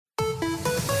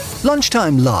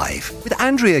Lunchtime Live with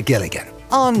Andrea Gilligan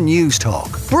on News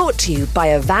Talk. Brought to you by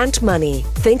Avant Money.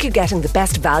 Think you're getting the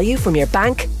best value from your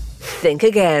bank? Think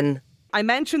again. I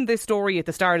mentioned this story at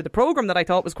the start of the programme that I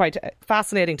thought was quite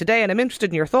fascinating today, and I'm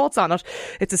interested in your thoughts on it.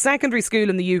 It's a secondary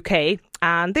school in the UK,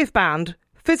 and they've banned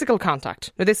physical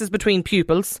contact. Now, this is between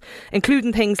pupils,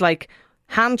 including things like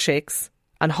handshakes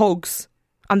and hugs,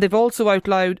 and they've also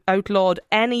outlawed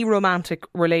any romantic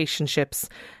relationships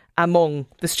among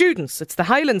the students. It's the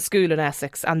Highland School in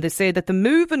Essex, and they say that the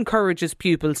move encourages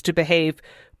pupils to behave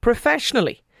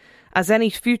professionally, as any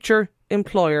future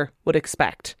employer would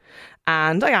expect.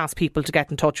 And I asked people to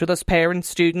get in touch with us, parents,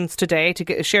 students, today,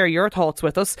 to share your thoughts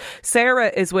with us.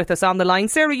 Sarah is with us on the line.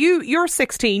 Sarah, you're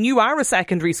 16, you are a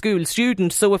secondary school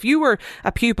student, so if you were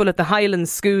a pupil at the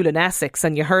Highlands School in Essex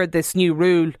and you heard this new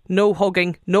rule, no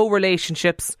hugging, no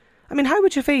relationships, I mean, how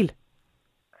would you feel?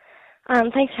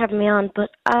 Thanks for having me on, but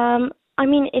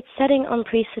it's setting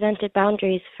unprecedented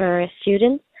boundaries for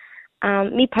students.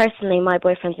 Me personally, my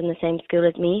boyfriend's in the same school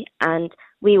as me, and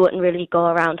we wouldn't really go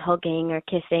around hugging or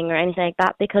kissing or anything like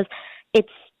that because it's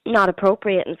not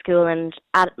appropriate in school, and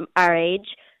at our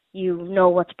age, you know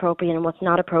what's appropriate and what's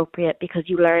not appropriate because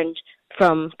you learned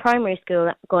from primary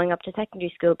school going up to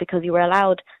secondary school because you were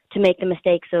allowed to make the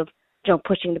mistakes of,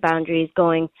 pushing the boundaries,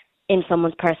 going in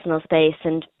someone's personal space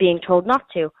and being told not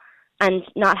to. And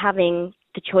not having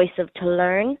the choice to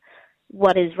learn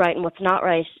what is right and what's not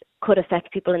right could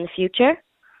affect people in the future.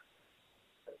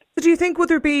 Do you think, would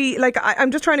there be, I'm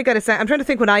just trying to get a sense, I'm trying to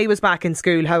think when I was back in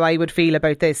school how I would feel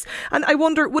about this. And I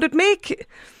wonder, would it make,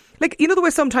 the way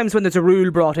sometimes when there's a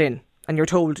rule brought in and you're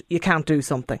told you can't do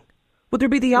something, would there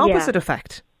be the opposite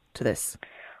effect to this?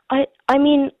 I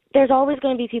mean, there's always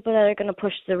going to be people that are going to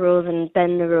push the rules and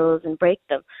bend the rules and break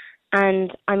them.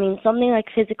 And, something like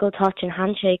physical touch and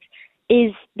handshakes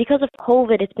is, because of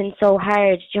COVID, it's been so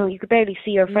hard. You could barely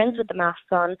see your friends with the masks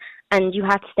on, and you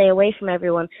had to stay away from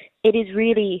everyone.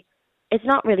 It's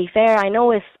not really fair. I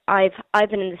know if I've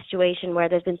been in a situation where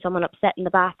there's been someone upset in the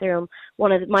bathroom,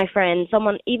 one of my friends,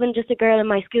 someone, even just a girl in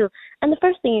my school, and the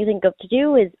first thing you think of to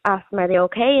do is ask them, are they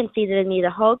okay, and see that they need a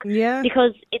hug. Yeah.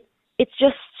 Because it's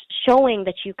just showing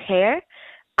that you care,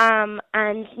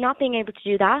 and not being able to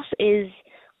do that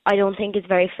I don't think is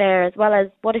very fair, as well as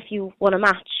what if you won a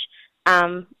match?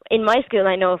 In my school,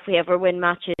 I know if we ever win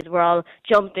matches, we're all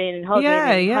jumping and hugging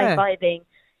and high-fiving.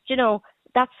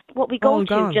 That's what we go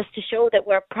to, just to show that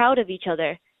we're proud of each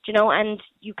other, and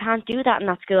you can't do that in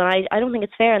that school. And I don't think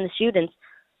it's fair on the students.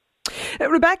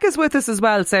 Rebecca's with us as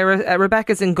well, Sarah.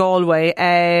 Rebecca's in Galway.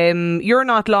 You're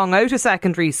not long out of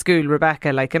secondary school,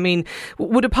 Rebecca.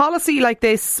 Would a policy like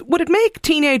this, would it make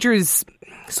teenagers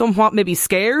somewhat maybe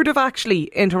scared of actually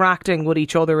interacting with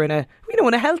each other in a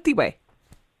healthy way?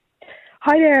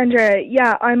 Hi there, Andrea.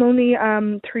 Yeah, I'm only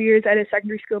 3 years out of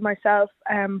secondary school myself,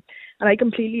 and I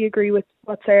completely agree with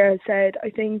what Sarah has said.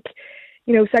 I think,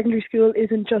 secondary school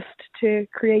isn't just to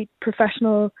create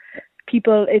professional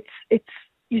people. It's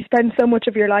you spend so much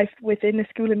of your life within a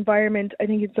school environment. I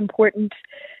think it's important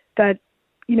that,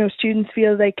 students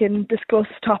feel they can discuss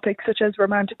topics such as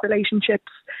romantic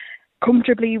relationships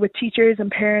comfortably with teachers and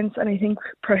parents, and I think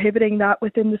prohibiting that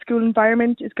within the school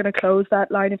environment is going to close that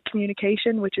line of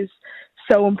communication, which is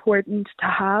so important to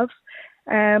have.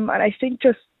 And I think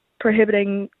just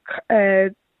prohibiting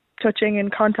touching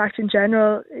and contact in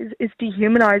general is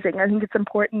dehumanizing. I think it's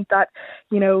important that,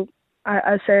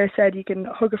 as Sarah said, you can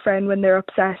hug a friend when they're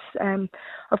upset.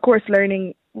 Of course,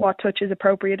 learning what touch is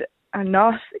appropriate and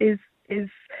not is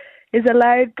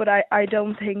allowed, but I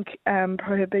don't think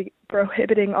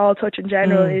prohibiting all touch in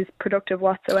general is productive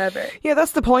whatsoever. Yeah,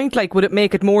 that's the point. Would it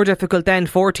make it more difficult then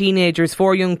for teenagers,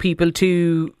 for young people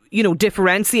to,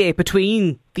 differentiate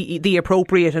between the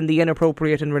appropriate and the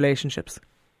inappropriate in relationships?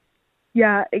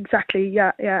 Yeah, exactly.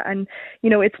 Yeah. And,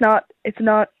 it's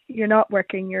not, you're not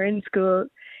working, you're in school,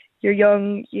 you're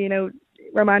young,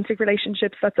 romantic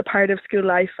relationships, that's a part of school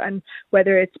life, and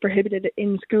whether it's prohibited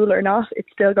in school or not, it's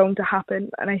still going to happen.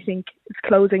 And I think it's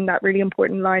closing that really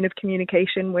important line of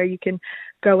communication where you can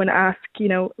go and ask,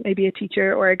 maybe a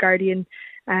teacher or a guardian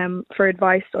for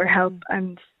advice or help.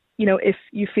 And, if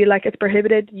you feel like it's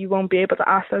prohibited, you won't be able to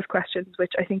ask those questions,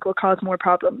 which I think will cause more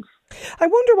problems. I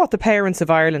wonder what the parents of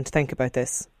Ireland think about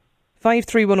this.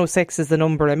 53106 is the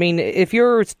number. I mean, if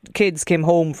your kids came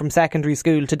home from secondary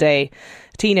school today,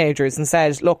 teenagers, and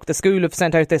said, look, the school have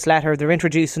sent out this letter, they're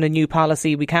introducing a new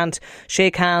policy, we can't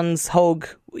shake hands, hug,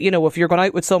 if you're going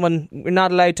out with someone, you're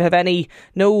not allowed to have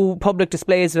no public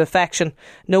displays of affection,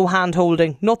 no hand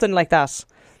holding, nothing like that.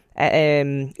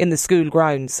 in the school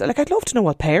grounds. Like, I'd love to know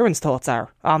what parents' thoughts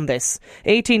are on this.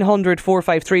 1800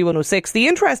 453 106. The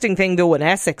interesting thing though in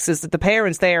Essex is that the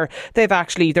parents there, they're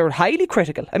highly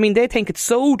critical. I mean, they think it's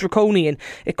so draconian,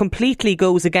 it completely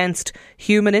goes against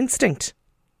human instinct.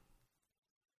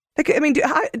 Like, I mean,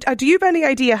 do you have any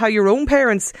idea how your own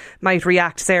parents might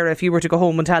react, Sarah, if you were to go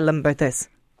home and tell them about this?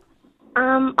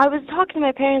 I was talking to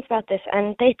my parents about this,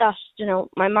 and they thought,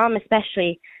 my mom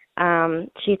especially,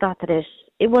 she thought that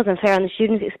it wasn't fair on the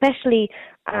students, especially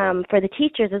for the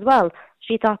teachers as well.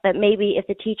 She thought that maybe if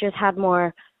the teachers had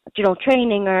more,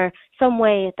 training or some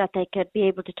way that they could be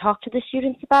able to talk to the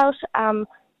students about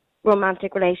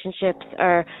romantic relationships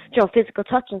or, physical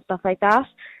touch and stuff like that.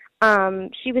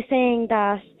 She was saying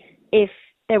that if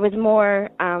there was more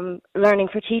learning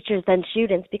for teachers than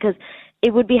students, because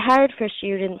it would be hard for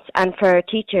students and for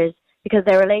teachers because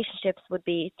their relationships would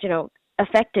be,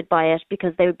 affected by it,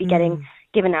 because they would be getting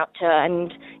given out to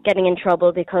and getting in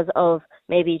trouble because of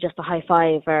maybe just a high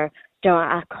five or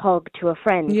a hug to a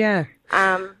friend. Yeah.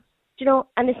 And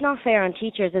it's not fair on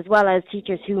teachers as well as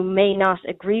teachers who may not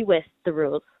agree with the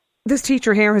rules. This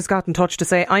teacher here has got in touch to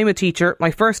say, I'm a teacher. My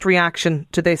first reaction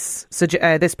to this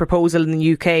proposal in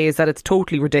the UK is that it's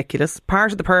totally ridiculous.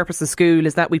 Part of the purpose of school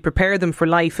is that we prepare them for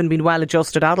life and be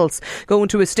well-adjusted adults. Going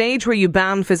to a stage where you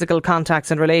ban physical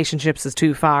contacts and relationships is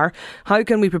too far. How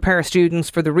can we prepare students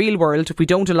for the real world if we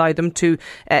don't allow them to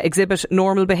exhibit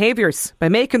normal behaviours? By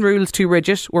making rules too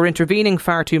rigid, we're intervening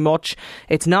far too much.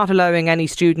 It's not allowing any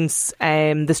students,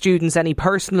 any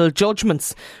personal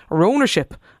judgments or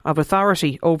ownership of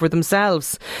authority over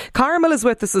themselves. Carmel is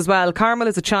with us as well. Carmel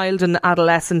is a child and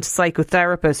adolescent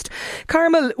psychotherapist.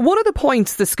 Carmel, one of the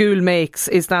points the school makes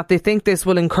is that they think this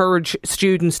will encourage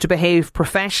students to behave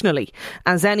professionally,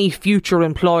 as any future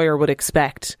employer would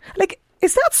expect. Like,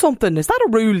 is that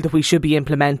a rule that we should be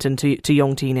implementing to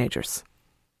young teenagers?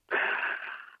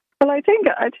 Well, I think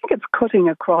it's cutting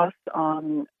across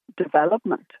on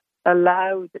development.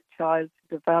 Allow the child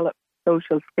to develop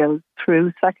social skills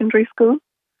through secondary school.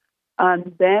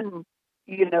 And then,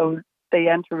 they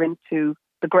enter into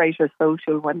the greater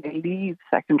social when they leave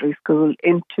secondary school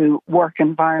into work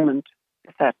environment,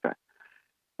 etc.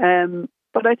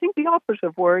 But I think the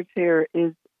operative word here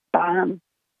is ban.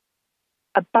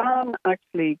 A ban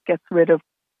actually gets rid of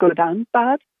good and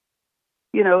bad.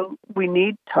 We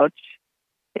need touch.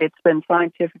 It's been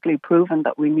scientifically proven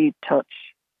that we need touch.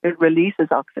 It releases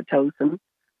oxytocin.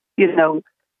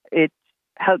 It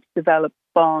helps develop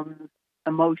bonds,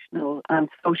 emotional and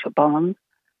social bonds,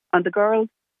 and the girls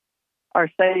are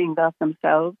saying that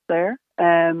themselves there.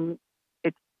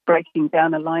 It's breaking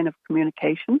down a line of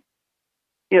communication.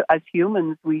 As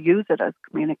humans, we use it as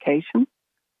communication.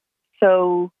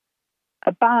 So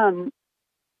a ban,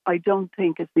 I don't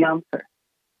think, is the answer.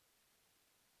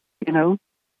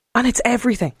 And it's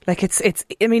everything. Like, it's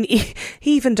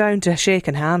even down to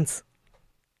shaking hands.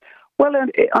 Well,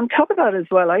 and on top of that as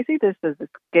well, I see this as a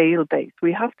scale base.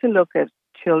 We have to look at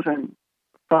children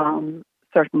from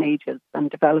certain ages and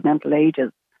developmental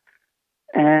ages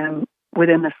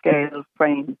within a scale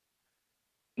frame.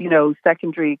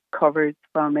 Secondary covers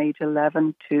from age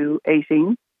 11 to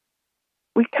 18.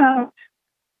 We can't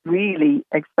really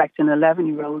expect an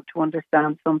 11-year-old to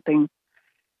understand something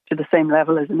to the same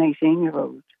level as an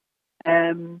 18-year-old.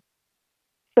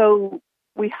 So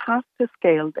we have to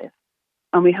scale this.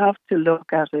 And we have to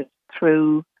look at it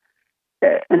through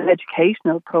an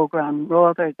educational programme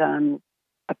rather than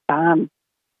a ban.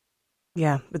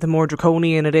 Yeah, but the more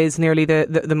draconian it is, nearly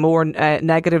the more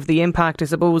negative the impact, I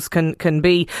suppose, can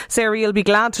be. Sarah, you'll be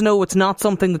glad to know it's not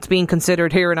something that's being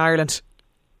considered here in Ireland.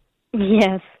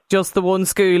 Yes. Just the one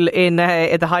school in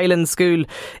the Highland School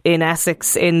in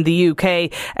Essex in the UK.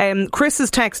 Chris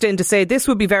has texted in to say, this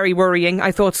would be very worrying.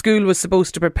 I thought school was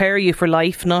supposed to prepare you for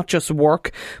life, not just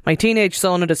work. My teenage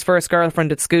son had his first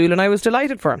girlfriend at school and I was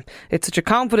delighted for him. It's such a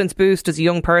confidence boost as a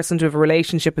young person to have a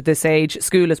relationship at this age.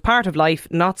 School is part of life,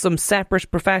 not some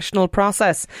separate professional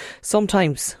process.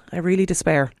 Sometimes I really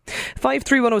despair.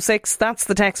 53106, that's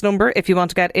the text number if you want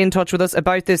to get in touch with us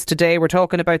about this today. We're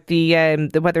talking about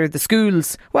whether the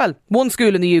schools, well, one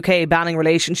school in the UK banning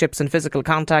relationships and physical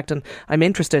contact, and I'm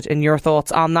interested in your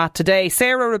thoughts on that today.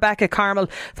 Sarah, Rebecca, Carmel,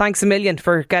 thanks a million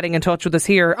for getting in touch with us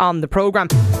here on the programme.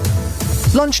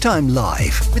 Lunchtime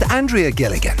Live with Andrea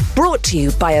Gilligan. Brought to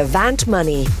you by Avant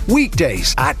Money.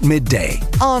 Weekdays at midday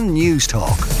on News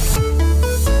Talk.